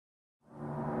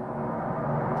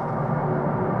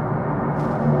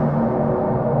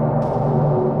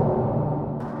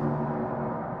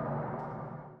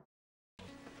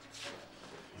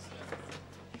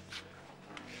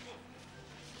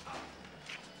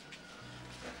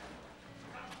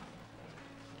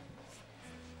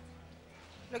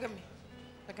Look at me.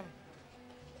 Look at me.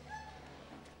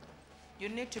 You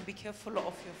need to be careful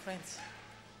of your friends.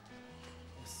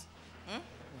 Yes.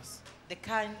 Yes. The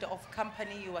kind of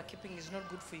company you are keeping is not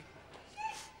good for you.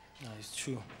 No, it's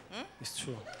true. It's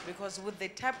true. Because with the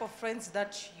type of friends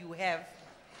that you have,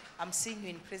 I'm seeing you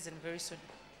in prison very soon.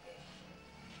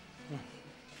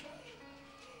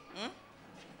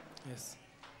 Yes.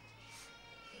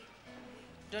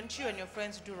 Don't you and your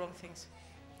friends do wrong things?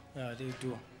 Yeah, they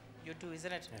do. You do,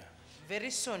 isn't it? Yeah.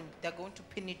 Very soon, they're going to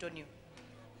pin it on you.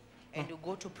 And you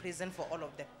go to prison for all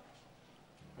of them.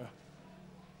 Yeah.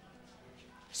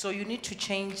 So you need to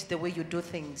change the way you do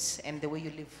things and the way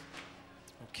you live.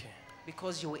 Okay.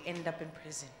 Because you will end up in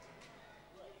prison.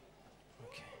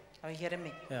 Okay. Are you hearing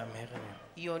me? Yeah, I'm hearing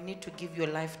you. You need to give your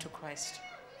life to Christ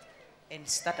and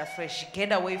start afresh.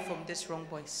 Get away from these wrong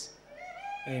boys.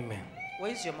 Amen.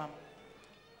 Where is your mom?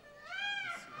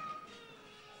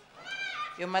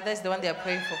 Your mother is the one they are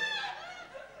praying for.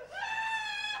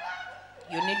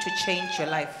 You need to change your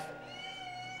life.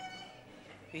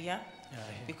 You hear? Yeah,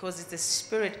 I hear. Because it's a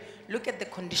spirit. Look at the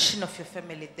condition of your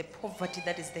family, the poverty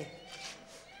that is there,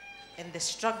 and the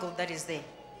struggle that is there.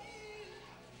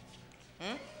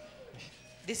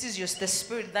 This is just the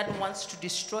spirit that wants to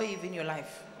destroy even your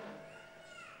life.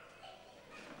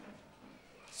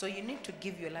 So you need to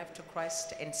give your life to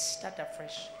Christ and start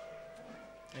afresh.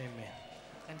 Amen.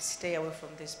 And stay away from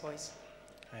these boys.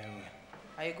 I will.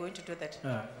 Are you going to do that?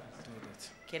 Yeah, do that.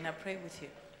 Can I pray with you?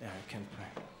 Yeah, I can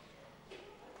pray.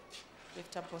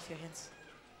 Lift up both your hands.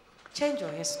 Change your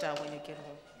hairstyle when you get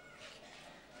home.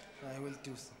 I will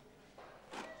do so.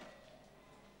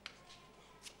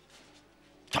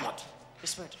 Come out, the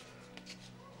spirit.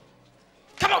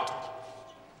 Come out.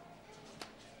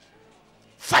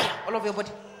 Fire all over your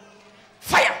body.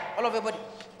 Fire all over your body.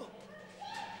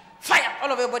 Fire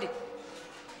all over your body.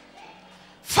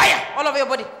 Fire all over your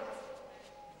body.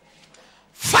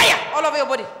 Fire all over your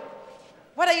body.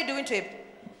 What are you doing to him?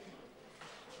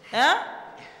 Huh?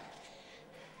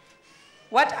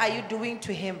 What are you doing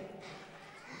to him?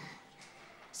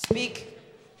 Speak.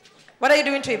 What are you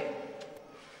doing to him?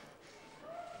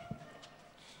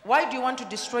 Why do you want to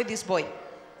destroy this boy?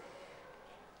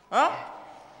 Huh?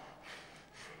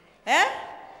 Eh?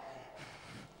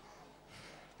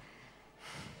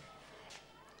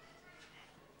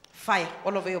 Fire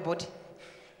all over your body.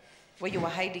 Where you were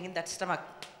hiding in that stomach.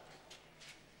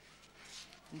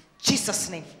 In Jesus'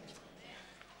 name.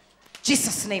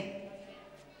 Jesus' name.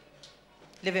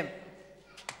 Leave him.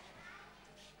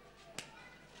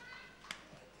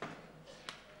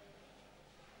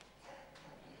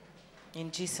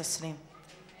 In Jesus' name.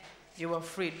 You are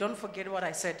free. Don't forget what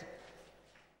I said.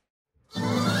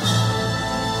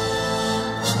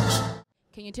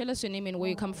 Can you tell us your name and where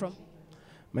you come from?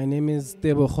 My name is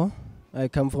Tebogo. I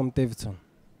come from Davidson.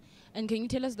 And can you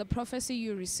tell us the prophecy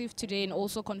you received today and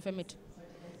also confirm it?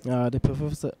 The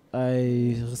prophecy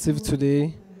I received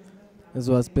today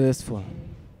was blissful.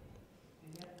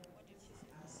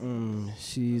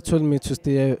 She told me to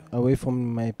stay away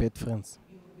from my bad friends.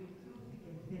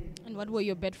 And what were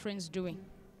your bad friends doing?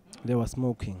 They were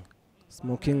smoking.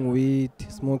 Smoking weed,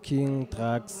 smoking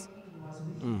drugs.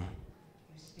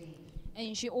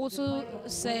 And she also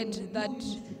said that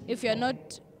if you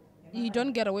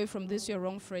don't get away from this, your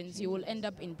wrong friends, you will end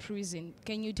up in prison.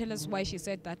 Can you tell us why she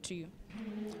said that to you?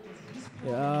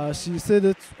 Yeah, she said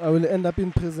that I will end up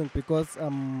in prison because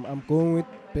I'm going with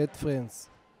bad friends.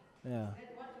 Yeah,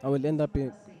 I will end up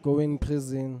going in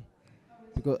prison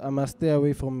because I must stay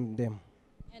away from them.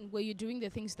 And were you doing the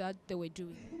things that they were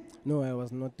doing? No, I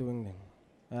was not doing them.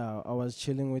 Yeah, I was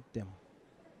chilling with them.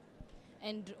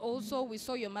 And also we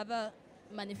saw your mother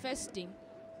manifesting.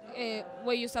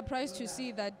 Were you surprised to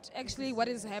see that actually what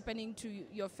is happening to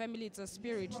your family, it's a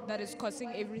spirit that is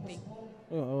causing everything?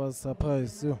 Oh, I was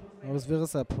surprised. Yeah. I was very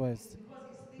surprised.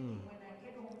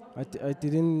 I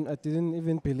didn't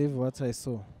even believe what I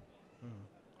saw.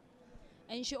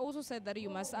 And she also said that you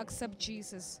must accept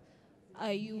Jesus.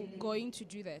 Are you going to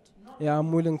do that? Yeah,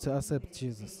 I'm willing to accept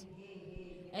Jesus.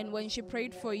 And when she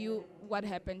prayed for you, what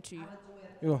happened to you?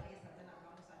 Yeah.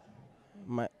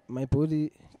 My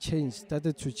body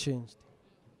started to change.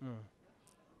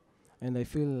 And I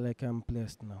feel like I'm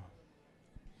blessed now.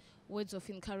 Words of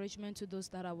encouragement to those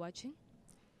that are watching?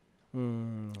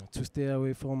 To stay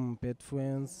away from bad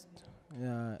friends,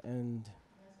 yeah, and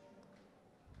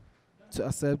to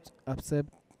accept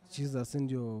Jesus in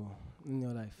your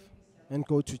life and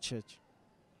go to church.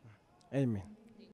 Amen.